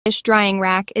Dish drying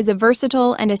rack is a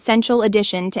versatile and essential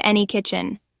addition to any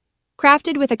kitchen.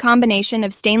 Crafted with a combination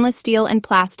of stainless steel and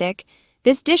plastic,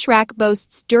 this dish rack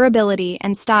boasts durability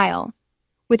and style.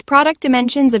 With product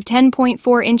dimensions of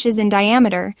 10.4 inches in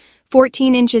diameter,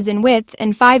 14 inches in width,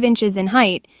 and 5 inches in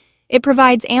height, it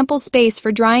provides ample space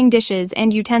for drying dishes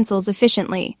and utensils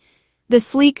efficiently. The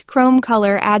sleek chrome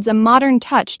color adds a modern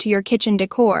touch to your kitchen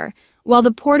decor, while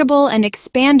the portable and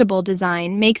expandable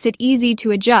design makes it easy to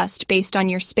adjust based on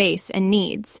your space and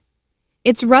needs.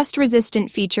 Its rust-resistant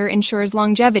feature ensures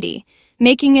longevity,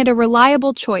 making it a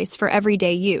reliable choice for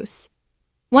everyday use.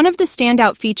 One of the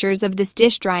standout features of this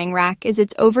dish drying rack is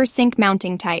its over-sink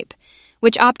mounting type,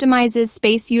 which optimizes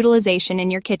space utilization in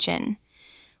your kitchen.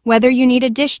 Whether you need a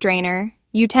dish drainer,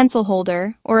 utensil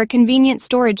holder, or a convenient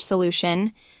storage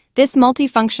solution, this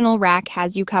multifunctional rack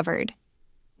has you covered.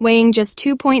 Weighing just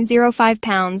 2.05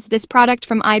 pounds, this product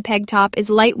from iPegTop is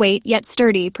lightweight yet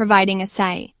sturdy, providing a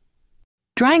sigh.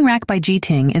 Drying Rack by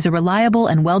G-Ting is a reliable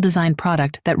and well-designed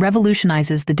product that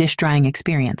revolutionizes the dish drying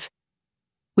experience.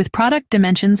 With product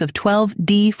dimensions of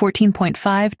 12D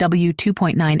 14.5 W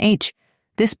 2.9H,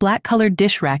 this black-colored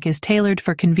dish rack is tailored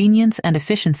for convenience and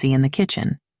efficiency in the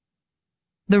kitchen.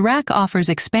 The rack offers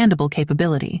expandable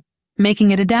capability, making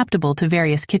it adaptable to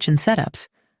various kitchen setups,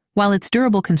 while its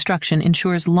durable construction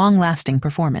ensures long-lasting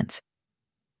performance.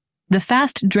 The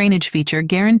fast drainage feature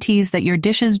guarantees that your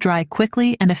dishes dry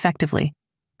quickly and effectively,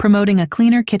 promoting a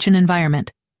cleaner kitchen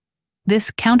environment.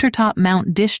 This countertop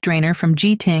mount dish drainer from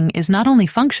G-Ting is not only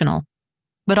functional,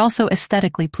 but also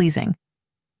aesthetically pleasing.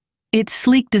 Its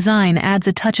sleek design adds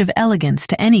a touch of elegance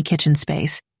to any kitchen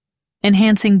space,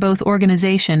 enhancing both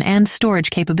organization and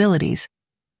storage capabilities.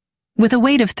 With a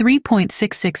weight of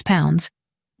 3.66 pounds,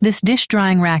 this dish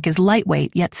drying rack is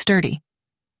lightweight yet sturdy,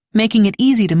 making it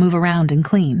easy to move around and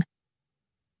clean.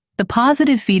 The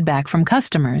positive feedback from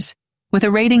customers, with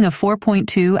a rating of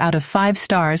 4.2 out of 5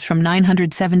 stars from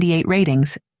 978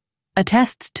 ratings,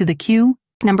 attests to the Q.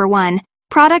 Number 1.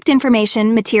 Product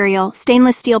information, material,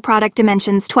 stainless steel product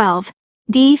dimensions 12,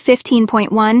 D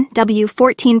 15.1, W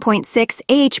 14.6,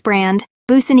 AH brand,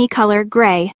 Busani color,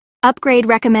 gray. Upgrade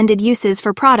recommended uses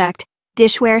for product,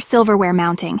 dishware, silverware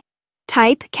mounting.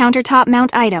 Type, countertop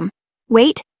mount item.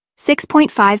 Weight,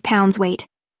 6.5 pounds weight.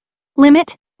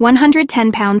 Limit,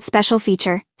 110 pounds. Special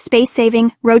feature,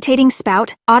 space-saving, rotating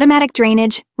spout, automatic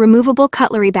drainage, removable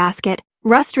cutlery basket,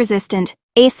 rust-resistant,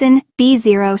 ASIN,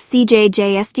 B0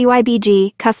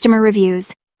 CJJSDYBG. Customer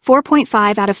reviews,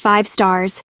 4.5 out of 5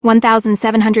 stars,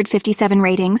 1,757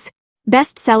 ratings.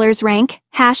 Best sellers rank,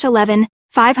 #11,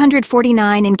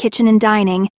 549 in kitchen and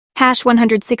dining,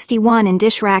 #161 in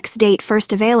dish racks. Date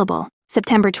first available,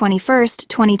 September 21,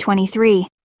 2023.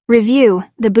 Review: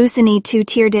 the Busani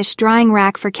 2-tier dish drying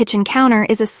rack for kitchen counter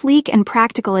is a sleek and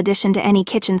practical addition to any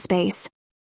kitchen space.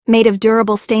 Made of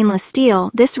durable stainless steel,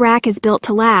 this rack is built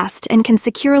to last and can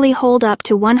securely hold up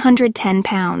to 110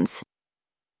 pounds.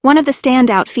 One of the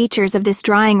standout features of this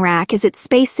drying rack is its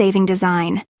space-saving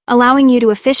design, allowing you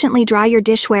to efficiently dry your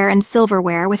dishware and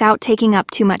silverware without taking up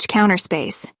too much counter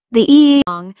space. The E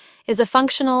is a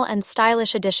functional and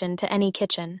stylish addition to any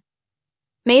kitchen.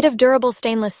 Made of durable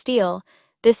stainless steel,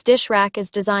 this dish rack is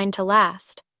designed to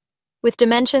last. With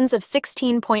dimensions of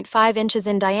 16.5 inches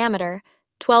in diameter,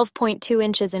 12.2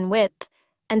 inches in width,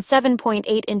 and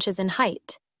 7.8 inches in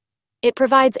height, it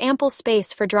provides ample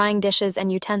space for drying dishes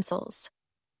and utensils.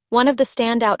 One of the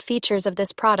standout features of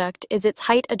this product is its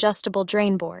height-adjustable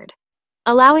drain board,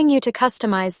 allowing you to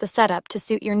customize the setup to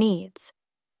suit your needs.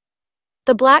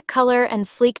 The black color and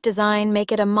sleek design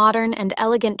make it a modern and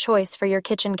elegant choice for your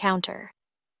kitchen counter.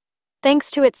 Thanks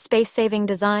to its space-saving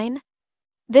design,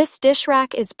 this dish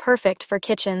rack is perfect for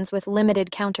kitchens with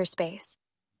limited counter space.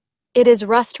 It is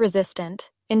rust-resistant,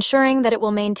 ensuring that it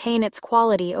will maintain its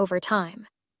quality over time.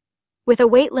 With a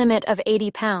weight limit of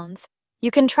 80 pounds,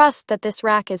 you can trust that this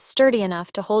rack is sturdy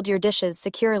enough to hold your dishes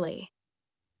securely.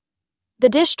 The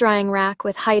dish drying rack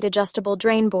with height-adjustable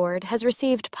drain board has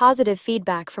received positive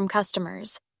feedback from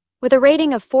customers, with a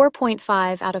rating of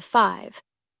 4.5 out of 5.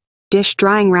 Dish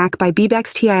drying rack by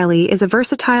BBXTILE is a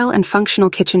versatile and functional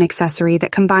kitchen accessory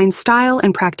that combines style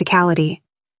and practicality.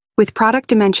 With product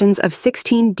dimensions of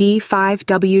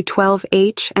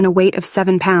 16D5W12H and a weight of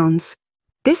 7 pounds,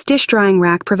 this dish drying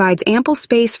rack provides ample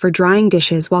space for drying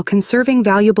dishes while conserving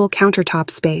valuable countertop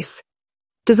space.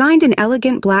 Designed in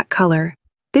elegant black color,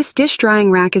 this dish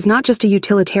drying rack is not just a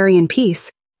utilitarian piece,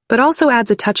 but also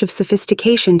adds a touch of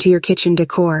sophistication to your kitchen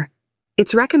decor.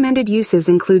 Its recommended uses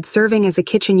include serving as a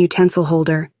kitchen utensil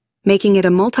holder, making it a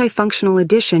multifunctional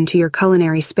addition to your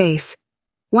culinary space.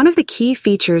 One of the key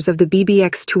features of the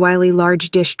BBXTILE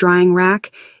large dish drying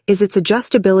rack is its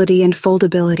adjustability and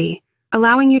foldability,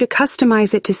 allowing you to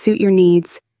customize it to suit your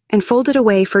needs and fold it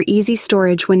away for easy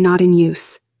storage when not in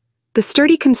use. The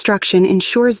sturdy construction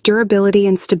ensures durability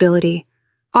and stability,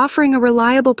 offering a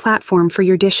reliable platform for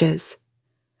your dishes.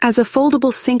 As a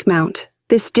foldable sink mount,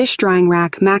 this dish drying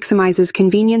rack maximizes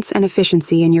convenience and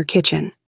efficiency in your kitchen.